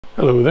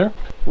Hello there.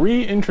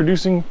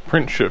 Reintroducing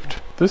PrintShift.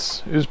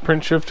 This is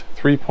PrintShift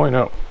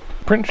 3.0.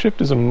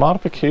 PrintShift is a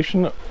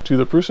modification to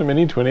the Prusa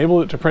Mini to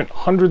enable it to print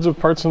hundreds of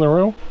parts in a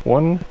row,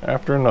 one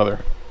after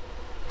another.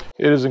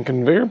 It is a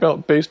conveyor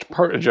belt based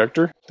part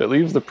ejector that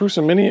leaves the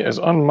Prusa Mini as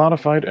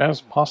unmodified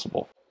as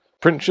possible.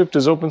 PrintShift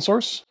is open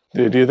source.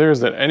 The idea there is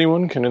that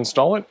anyone can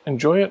install it,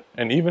 enjoy it,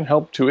 and even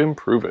help to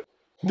improve it.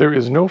 There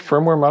is no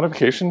firmware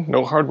modification,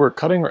 no hardware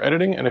cutting or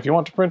editing, and if you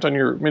want to print on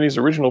your Mini's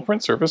original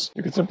print surface,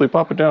 you can simply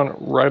pop it down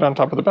right on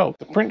top of the belt.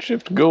 The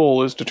PrintShift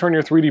goal is to turn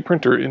your 3D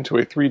printer into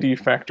a 3D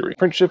factory.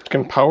 PrintShift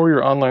can power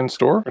your online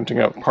store, printing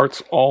out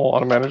parts all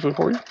automatically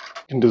for you. You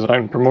can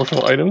design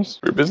promotional items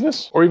for your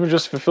business, or even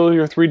just fulfill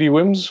your 3D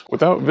whims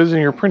without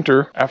visiting your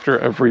printer after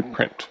every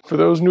print. For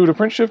those new to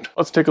PrintShift,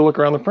 let's take a look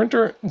around the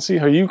printer and see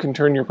how you can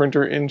turn your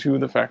printer into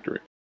the factory.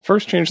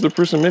 First change to the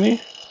Prusa Mini.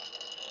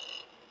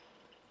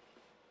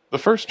 The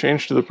first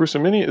change to the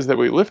Prusa Mini is that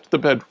we lift the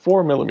bed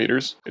 4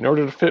 millimeters in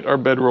order to fit our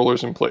bed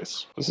rollers in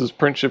place. This is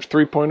PrintShift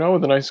 3.0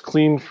 with a nice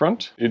clean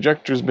front. The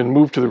ejector's been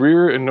moved to the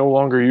rear and no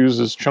longer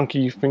uses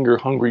chunky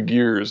finger-hungry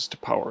gears to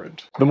power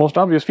it. The most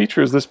obvious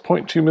feature is this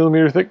 0.2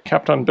 millimeter thick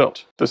Kapton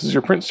belt. This is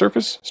your print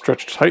surface,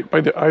 stretched tight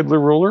by the idler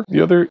roller.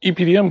 The other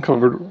EPDM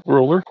covered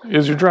roller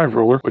is your drive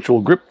roller, which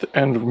will grip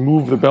and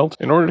move the belt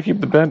in order to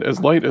keep the bed as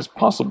light as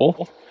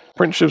possible.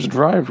 PrintShift's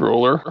drive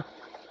roller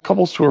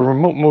couples to a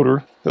remote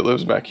motor that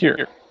lives back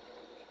here.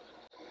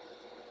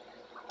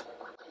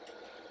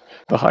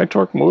 The high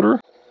torque motor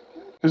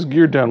is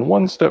geared down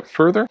one step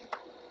further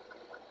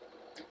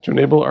to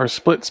enable our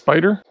split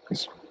spider.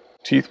 These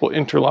teeth will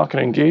interlock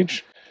and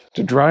engage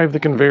to drive the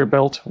conveyor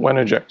belt when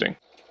ejecting.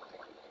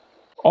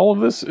 All of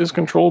this is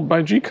controlled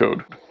by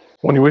G-code.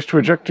 When you wish to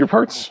eject your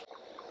parts,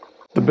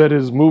 the bed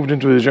is moved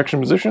into the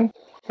ejection position,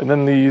 and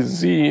then the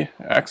Z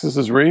axis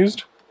is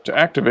raised to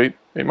activate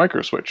a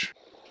micro switch.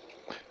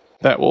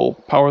 That will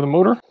power the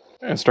motor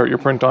and start your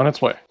print on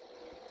its way.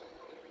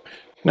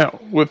 Now,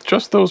 with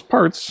just those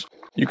parts,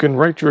 you can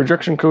write your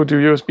ejection code to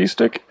your USB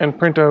stick and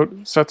print out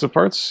sets of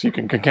parts. You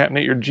can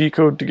concatenate your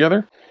G-code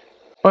together.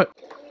 But,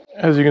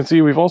 as you can see,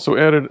 we've also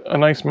added a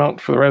nice mount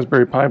for the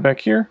Raspberry Pi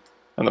back here,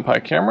 and the Pi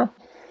camera.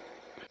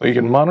 You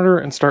can monitor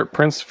and start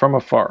prints from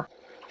afar.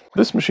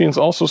 This machine's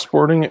also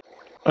sporting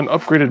an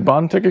upgraded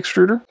Bondtech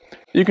extruder.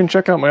 You can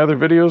check out my other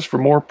videos for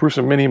more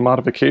Prusa Mini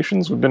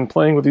modifications. We've been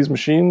playing with these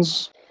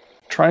machines,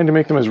 trying to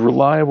make them as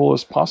reliable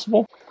as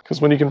possible,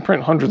 because when you can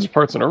print hundreds of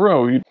parts in a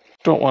row, you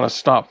don't want to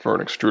stop for an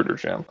extruder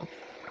jam.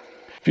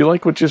 If you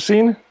like what you've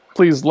seen,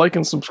 please like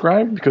and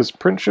subscribe because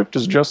PrintShift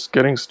is just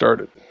getting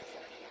started.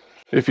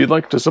 If you'd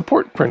like to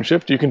support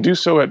PrintShift, you can do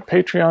so at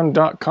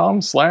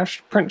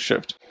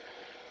patreon.com/PrintShift.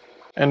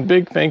 And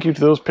big thank you to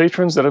those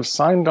patrons that have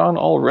signed on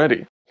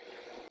already.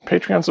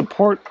 Patreon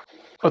support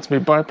lets me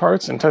buy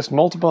parts and test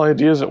multiple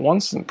ideas at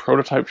once and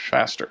prototype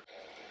faster.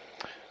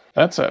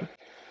 That said,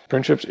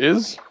 PrintShift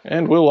is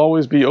and will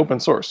always be open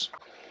source.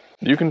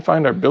 You can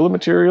find our bill of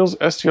materials,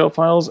 STL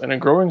files, and a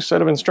growing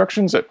set of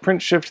instructions at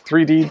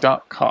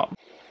printshift3d.com.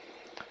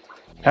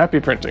 Happy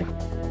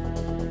printing!